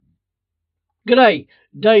G'day,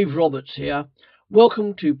 Dave Roberts here.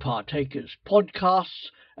 Welcome to Partakers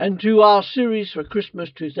Podcasts and to our series for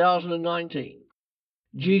Christmas 2019,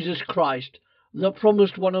 Jesus Christ, the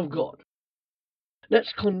Promised One of God.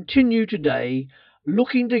 Let's continue today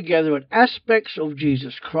looking together at aspects of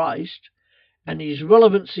Jesus Christ and his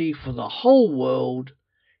relevancy for the whole world,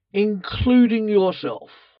 including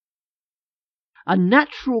yourself. A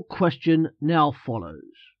natural question now follows.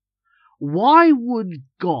 Why would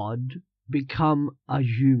God become a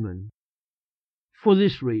human? For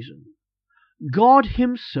this reason. God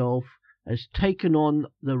himself has taken on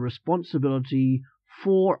the responsibility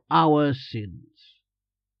for our sins.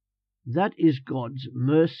 That is God's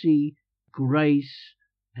mercy, grace,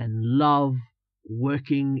 and love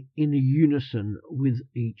working in unison with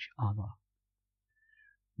each other.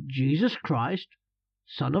 Jesus Christ,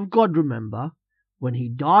 Son of God, remember, when he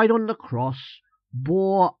died on the cross,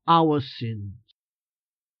 bore our sins.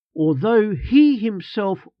 Although he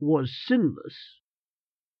himself was sinless,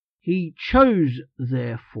 he chose,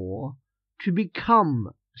 therefore, to become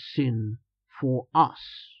sin for us,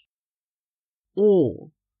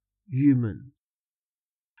 all human.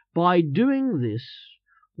 By doing this,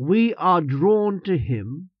 we are drawn to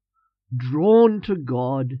him, drawn to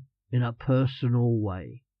God in a personal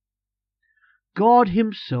way. God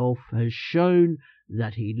himself has shown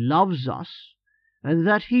that he loves us and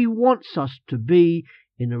that he wants us to be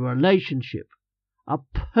in a relationship, a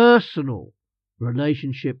personal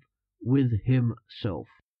relationship with himself.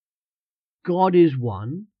 God is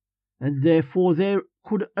one, and therefore there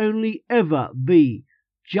could only ever be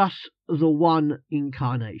just the one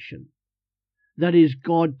incarnation. That is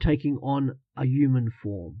God taking on a human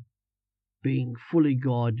form, being fully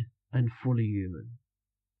God and fully human.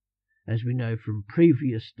 As we know from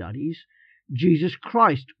previous studies, Jesus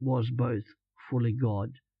Christ was both fully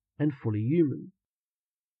God and fully human.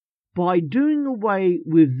 By doing away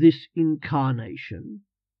with this incarnation,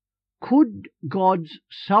 could God's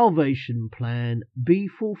salvation plan be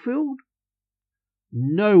fulfilled?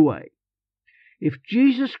 No way. If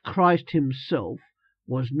Jesus Christ himself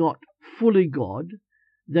was not fully God,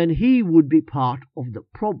 then he would be part of the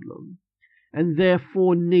problem and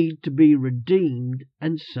therefore need to be redeemed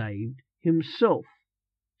and saved himself.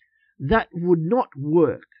 That would not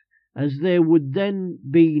work, as there would then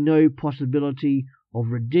be no possibility of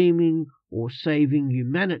redeeming or saving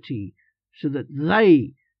humanity so that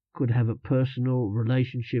they could have a personal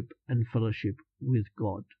relationship and fellowship with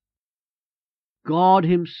God. God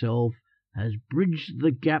himself has bridged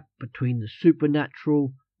the gap between the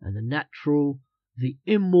supernatural and the natural, the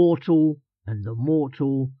immortal and the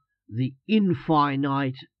mortal, the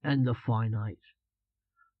infinite and the finite.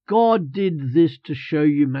 God did this to show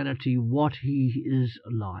humanity what he is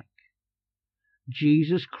like.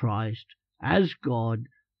 Jesus Christ, as God,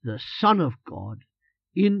 the Son of God,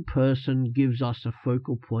 in person, gives us a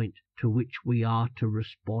focal point to which we are to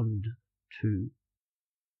respond to.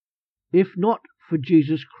 If not for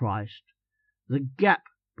Jesus Christ, the gap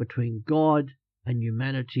between God and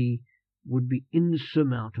humanity would be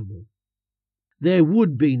insurmountable. There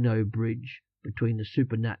would be no bridge between the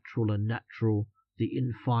supernatural and natural, the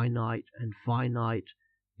infinite and finite,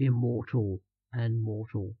 immortal and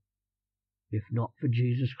mortal, if not for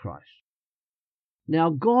Jesus Christ. Now,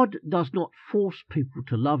 God does not force people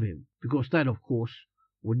to love him, because that, of course,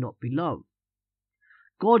 would not be love.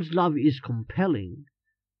 God's love is compelling,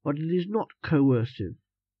 but it is not coercive.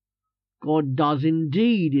 God does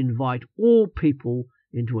indeed invite all people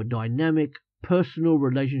into a dynamic, personal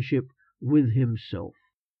relationship with himself.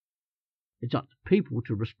 It's up to people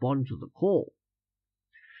to respond to the call.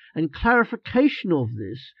 And clarification of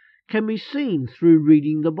this can be seen through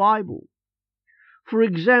reading the Bible. For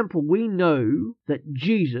example, we know that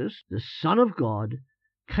Jesus, the Son of God,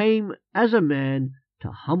 came as a man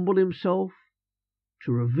to humble himself,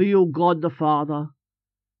 to reveal God the Father,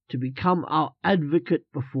 to become our advocate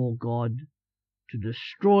before God, to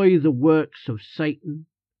destroy the works of Satan,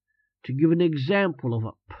 to give an example of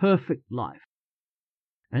a perfect life,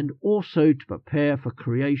 and also to prepare for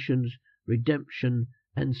creation's redemption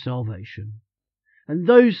and salvation. And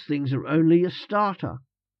those things are only a starter.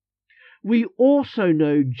 We also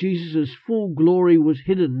know Jesus' full glory was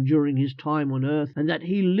hidden during his time on earth, and that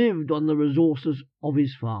he lived on the resources of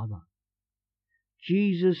his Father.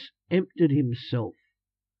 Jesus emptied himself,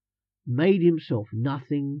 made himself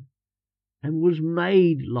nothing, and was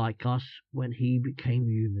made like us when he became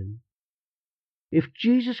human. If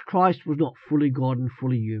Jesus Christ was not fully God and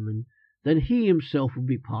fully human, then he himself would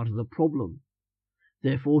be part of the problem.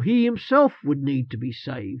 Therefore, he himself would need to be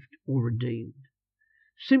saved or redeemed.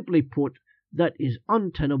 Simply put, that is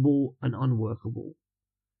untenable and unworkable.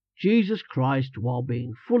 Jesus Christ, while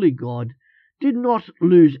being fully God, did not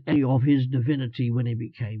lose any of his divinity when he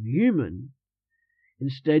became human.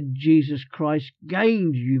 Instead, Jesus Christ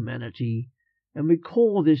gained humanity, and we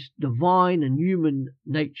call this divine and human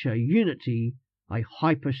nature unity a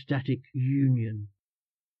hypostatic union.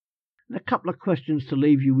 And a couple of questions to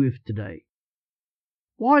leave you with today.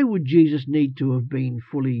 Why would Jesus need to have been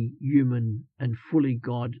fully human and fully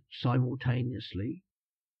God simultaneously?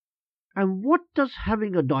 And what does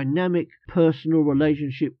having a dynamic personal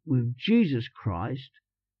relationship with Jesus Christ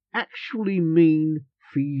actually mean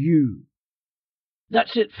for you?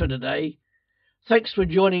 That's it for today. Thanks for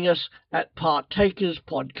joining us at Partakers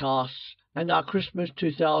Podcasts and our Christmas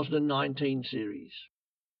 2019 series.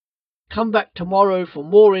 Come back tomorrow for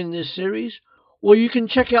more in this series, or you can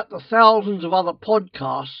check out the thousands of other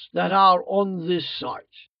podcasts that are on this site.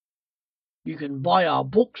 You can buy our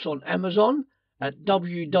books on Amazon at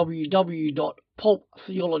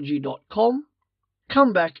www.pulptheology.com.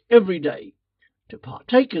 Come back every day to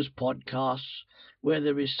Partakers Podcasts, where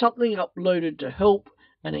there is something uploaded to help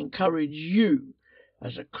and encourage you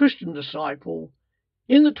as a Christian disciple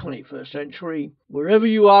in the 21st century, wherever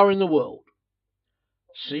you are in the world.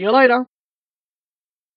 See you later.